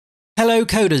Hello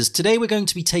coders, today we're going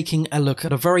to be taking a look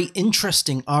at a very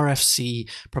interesting RFC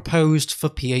proposed for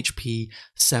PHP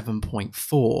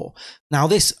 7.4. Now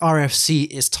this RFC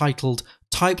is titled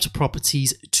Typed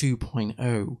Properties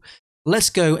 2.0. Let's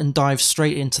go and dive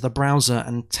straight into the browser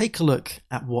and take a look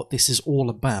at what this is all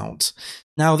about.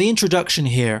 Now the introduction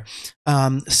here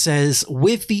says,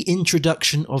 with the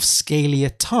introduction of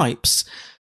scalar types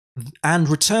and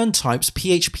return types,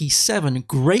 PHP 7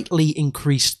 greatly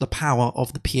increased the power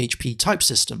of the PHP type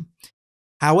system.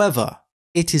 However,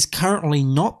 it is currently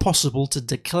not possible to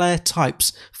declare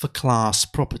types for class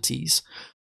properties,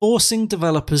 forcing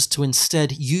developers to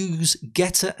instead use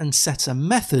getter and setter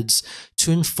methods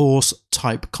to enforce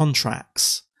type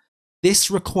contracts. This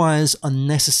requires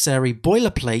unnecessary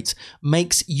boilerplate,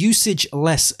 makes usage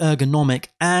less ergonomic,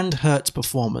 and hurts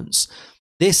performance.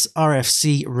 This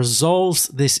RFC resolves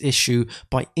this issue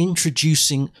by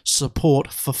introducing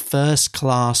support for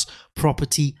first-class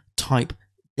property type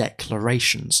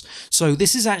declarations. So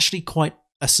this is actually quite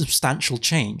a substantial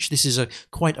change. This is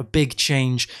quite a big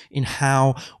change in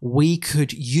how we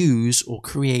could use or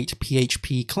create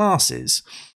PHP classes.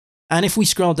 And if we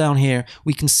scroll down here,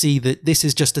 we can see that this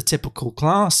is just a typical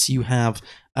class. You have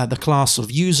the class of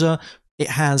user. It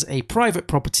has a private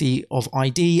property of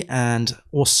ID and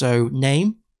also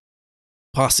name,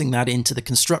 passing that into the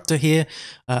constructor here,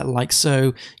 like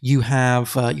so. You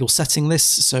have, you're setting this,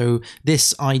 so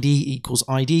this ID equals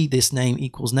ID, this name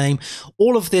equals name.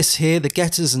 All of this here, the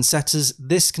getters and setters,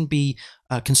 this can be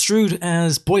construed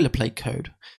as boilerplate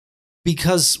code.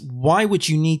 Because why would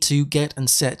you need to get and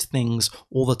set things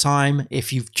all the time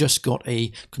if you've just got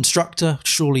a constructor?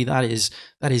 Surely that is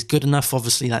good enough.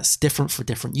 Obviously, that's different for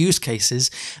different use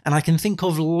cases. And I can think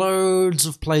of loads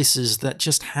of places that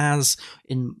just has,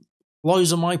 in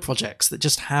loads of my projects, that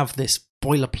just have this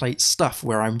boilerplate stuff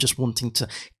where I'm just wanting to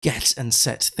get and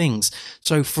set things.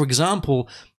 So for example,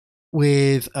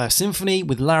 with Symfony,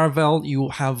 with Laravel, you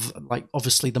have like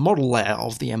obviously the model layer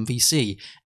of the MVC.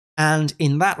 And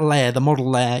in that layer, the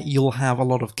model layer, you'll have a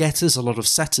lot of getters, a lot of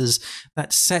setters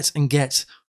that set and get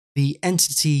the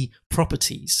entity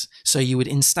properties. So you would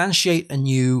instantiate a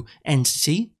new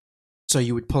entity. So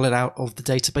you would pull it out of the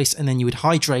database and then you would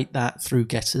hydrate that through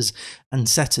getters and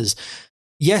setters.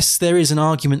 Yes, there is an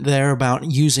argument there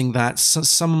about using that.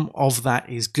 Some of that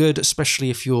is good, especially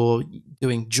if you're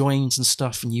doing joins and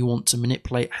stuff and you want to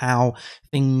manipulate how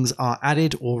things are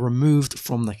added or removed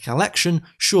from the collection,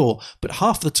 sure. But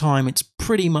half the time it's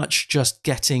pretty much just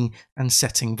getting and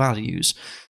setting values.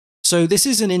 So this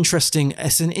is an interesting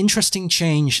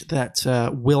change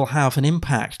that will have an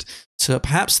impact to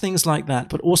perhaps things like that,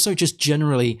 but also just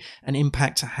generally an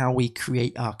impact to how we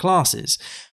create our classes.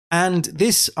 And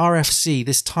this RFC,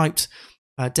 this typed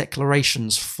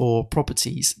declarations for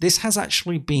properties, this has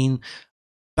actually been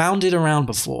bounded around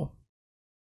before.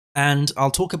 And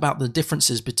I'll talk about the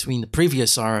differences between the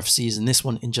previous RFCs and this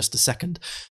one in just a second.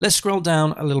 Let's scroll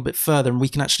down a little bit further and we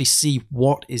can actually see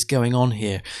what is going on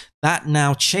here. That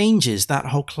now changes, that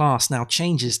whole class now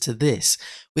changes to this,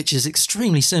 which is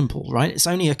extremely simple, right? It's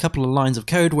only a couple of lines of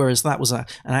code, whereas that was an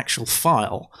actual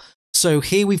file. So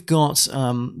here we've got,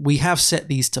 we have set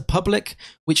these to public,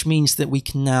 which means that we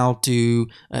can now do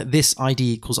this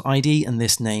ID equals ID and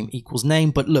this name equals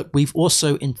name. But look, we've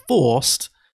also enforced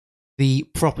the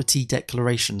property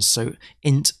declarations, so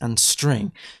int and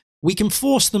string. We can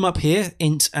force them up here,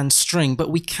 int and string, but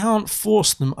we can't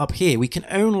force them up here. We can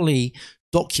only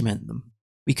document them.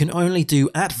 We can only do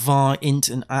 @var int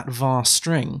and @var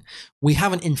string. We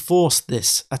haven't enforced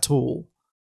this at all.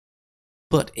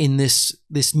 But in this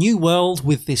new world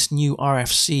with this new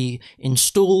RFC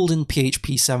installed in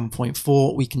PHP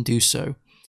 7.4, we can do so.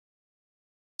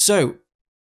 So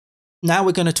now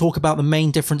we're going to talk about the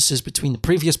main differences between the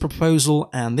previous proposal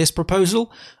and this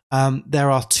proposal. There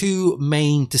are two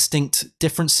main distinct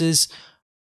differences.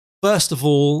 First of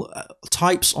all,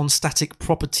 types on static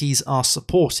properties are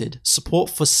supported.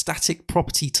 Support for static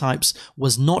property types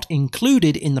was not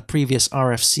included in the previous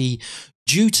RFC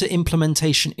due to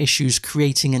implementation issues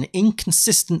creating an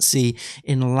inconsistency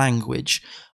in language.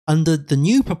 Under the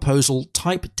new proposal,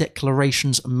 type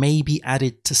declarations may be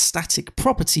added to static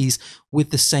properties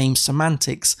with the same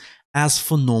semantics as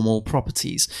for normal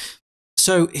properties.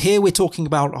 So here we're talking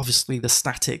about obviously the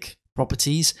static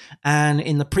properties, and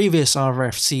in the previous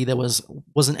RFC there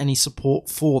wasn't any support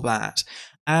for that.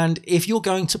 And if you're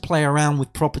going to play around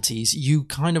with properties, you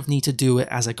kind of need to do it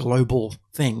as a global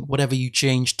thing. Whatever you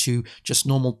change to just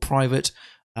normal private,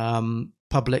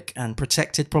 public and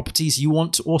protected properties, you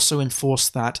want to also enforce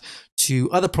that to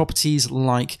other properties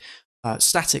like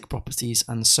static properties,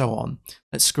 and so on.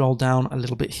 Let's scroll down a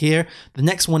little bit here. The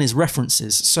next one is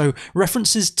references. So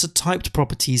references to typed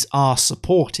properties are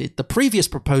supported. The previous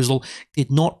proposal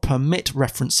did not permit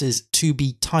references to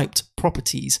be typed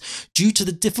properties due to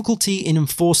the difficulty in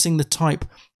enforcing the type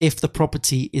if the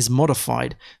property is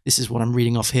modified. This is what I'm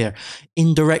reading off here,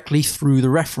 indirectly through the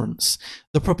reference.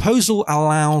 The proposal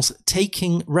allows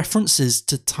taking references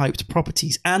to typed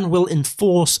properties and will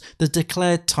enforce the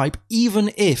declared type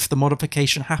even if the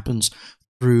modification happens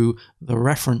through the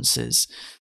references.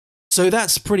 So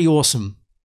that's pretty awesome.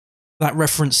 That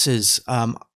references,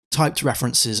 typed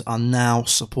references are now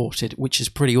supported, which is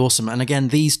pretty awesome. And again,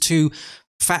 these two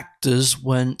factors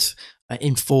weren't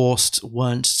enforced,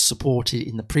 weren't supported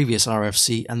in the previous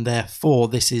RFC, and therefore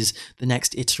this is the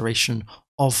next iteration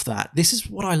of that. This is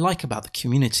what I like about the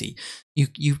community.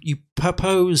 You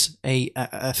propose a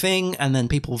thing, and then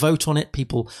people vote on it,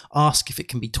 people ask if it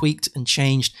can be tweaked and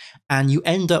changed, and you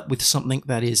end up with something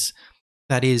that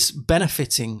is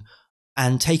benefiting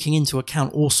and taking into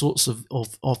account all sorts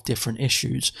of different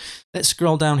issues. Let's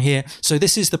scroll down here. So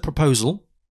this is the proposal.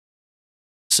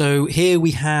 So here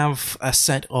we have a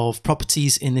set of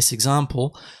properties in this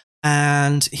example,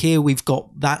 and here we've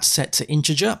got that set to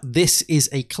integer. This is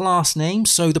a class name,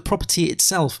 so the property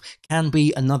itself can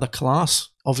be another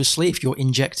class, obviously, if you're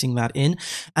injecting that in.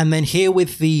 And then here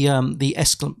with the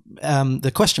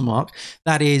question mark,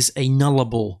 that is a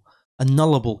nullable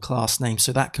class name,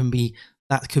 so that could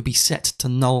be set to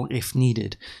null if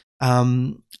needed.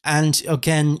 And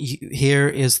again, here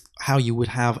is how you would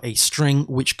have a string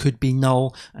which could be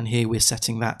null, and here we're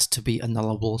setting that to be a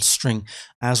nullable string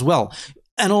as well.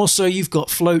 And also you've got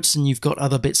floats and you've got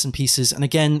other bits and pieces. And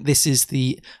again, this is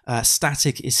the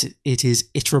static, it is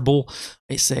iterable,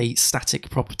 it's a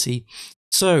static property.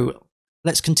 So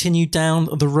let's continue down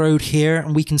the road here,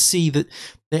 and we can see that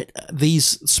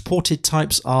these supported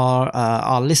types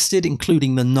are listed,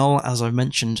 including the null, as I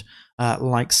mentioned,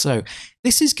 like so.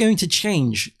 This is going to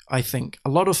change, I think, a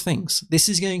lot of things. This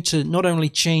is going to not only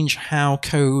change how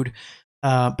code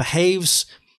behaves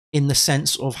in the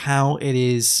sense of how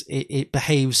it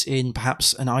behaves in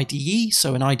perhaps an IDE.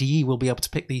 So an IDE will be able to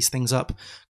pick these things up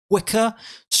quicker.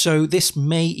 So this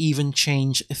may even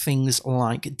change things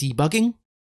like debugging,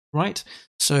 right?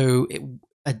 So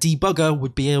a debugger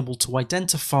would be able to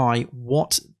identify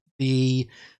what the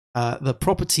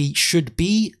property should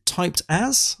be typed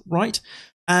as, right?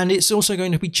 And it's also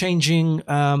going to be changing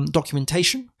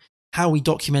documentation, how we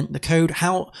document the code,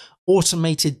 how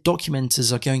automated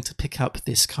documenters are going to pick up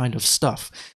this kind of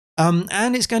stuff.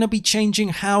 And it's going to be changing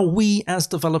how we as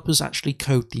developers actually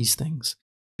code these things,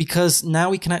 because now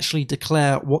we can actually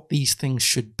declare what these things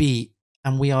should be,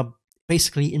 and we are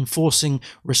basically enforcing,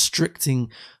 restricting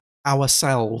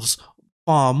ourselves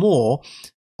far more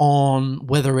on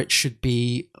whether it should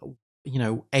be, you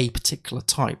know, a particular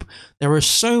type. There are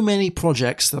so many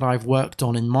projects that I've worked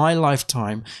on in my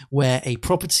lifetime where a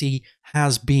property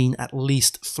has been at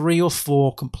least 3 or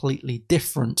 4 completely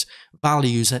different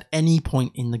values at any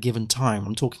point in the given time.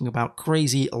 I'm talking about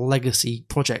crazy legacy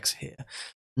projects here.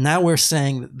 Now we're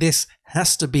saying that this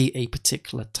has to be a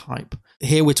particular type.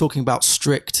 Here we're talking about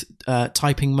strict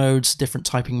typing modes, different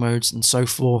typing modes, and so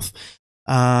forth.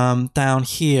 Down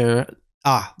here,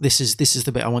 this is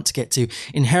the bit I want to get to: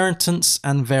 inheritance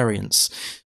and variance.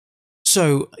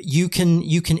 So you can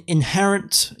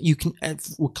inherit,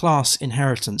 with class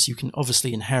inheritance, you can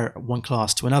obviously inherit one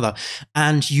class to another,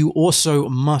 and you also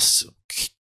must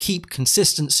keep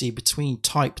consistency between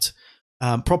typed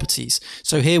properties.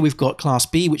 So here we've got class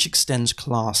B, which extends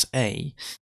class A.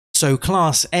 So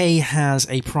class A has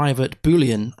a private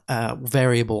Boolean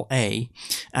variable A,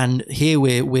 and here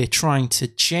we're trying to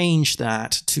change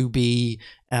that to be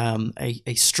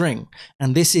a string,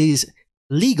 and this is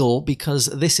legal because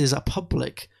this is a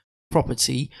public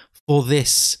property for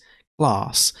this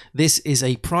class. This is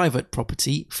a private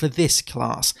property for this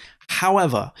class.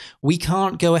 However, we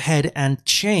can't go ahead and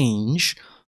change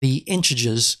the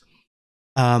integers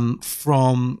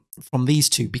from these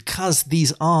two because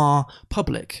these are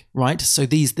public, right? So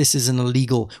this is an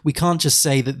illegal. We can't just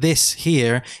say that this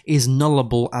here is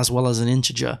nullable as well as an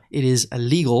integer. It is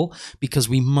illegal because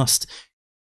we must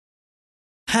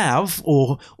have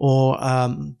or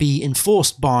be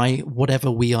enforced by whatever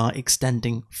we are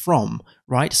extending from,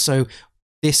 right? So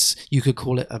this, you could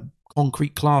call it a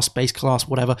concrete class, base class,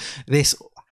 whatever. This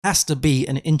has to be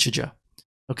an integer.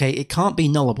 Okay, it can't be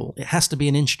nullable. It has to be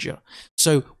an integer.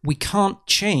 So we can't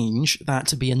change that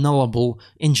to be a nullable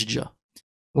integer.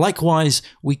 Likewise,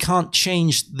 we can't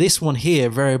change this one here,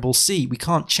 variable C. We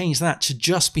can't change that to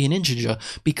just be an integer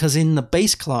because in the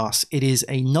base class, it is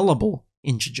a nullable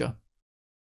integer.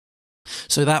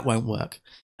 So that won't work.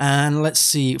 And let's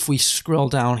see, if we scroll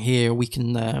down here, we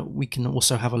can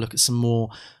also have a look at some more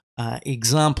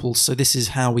examples. So this is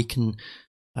how we can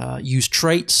use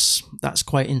traits. That's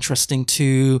quite interesting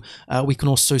too. We can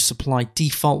also supply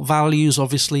default values,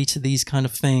 obviously, to these kind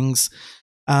of things.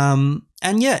 And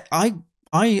yeah, I'm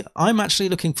actually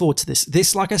looking forward to this.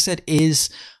 This, like I said, is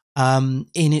in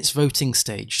its voting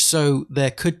stage. So there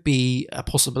could be a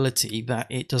possibility that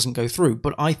it doesn't go through,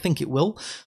 but I think it will.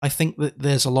 I think that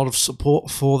there's a lot of support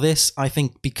for this. I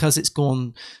think because it's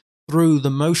gone through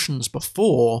the motions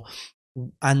before,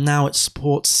 and now it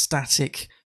supports static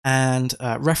and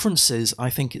references,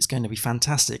 I think it's going to be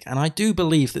fantastic. And I do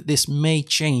believe that this may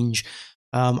change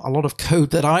a lot of code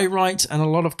that I write and a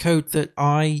lot of code that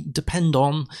I depend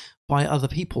on by other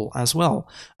people as well.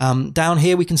 Down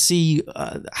here we can see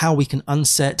how we can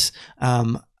unset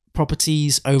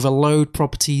properties, overload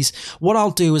properties. What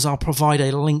I'll do is I'll provide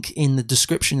a link in the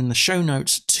description in the show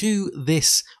notes to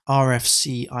this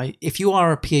RFC. If you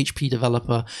are a PHP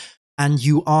developer and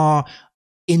you are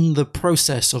in the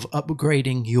process of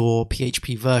upgrading your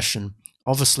PHP version,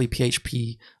 obviously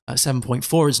PHP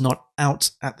 7.4 is not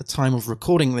out at the time of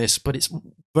recording this, but it's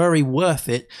very worth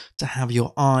it to have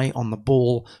your eye on the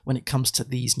ball when it comes to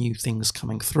these new things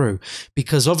coming through,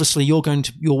 because obviously you're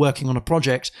working on a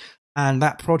project, and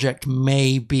that project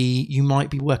you might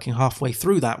be working halfway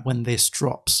through that when this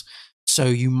drops. So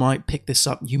you might pick this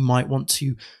up. You might want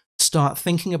to start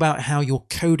thinking about how you're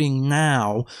coding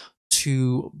now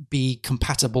to be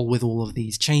compatible with all of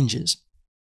these changes.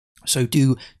 So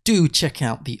do check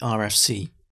out the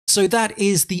RFC. So that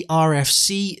is the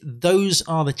RFC. Those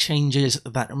are the changes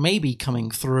that may be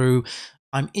coming through.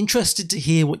 I'm interested to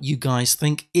hear what you guys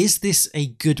think. Is this a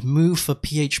good move for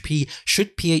PHP?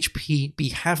 Should PHP be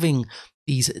having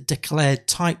these declared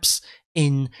types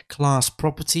in class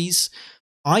properties?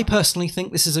 I personally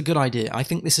think this is a good idea. I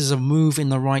think this is a move in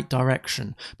the right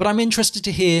direction, but I'm interested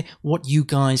to hear what you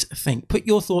guys think. Put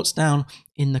your thoughts down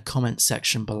in the comment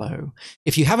section below.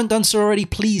 If you haven't done so already,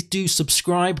 please do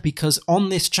subscribe, because on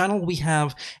this channel we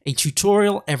have a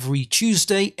tutorial every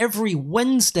Tuesday. Every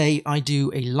Wednesday I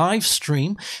do a live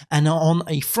stream, and on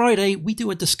a Friday we do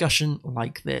a discussion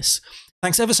like this.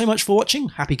 Thanks ever so much for watching.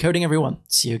 Happy coding, everyone.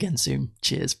 See you again soon.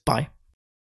 Cheers. Bye.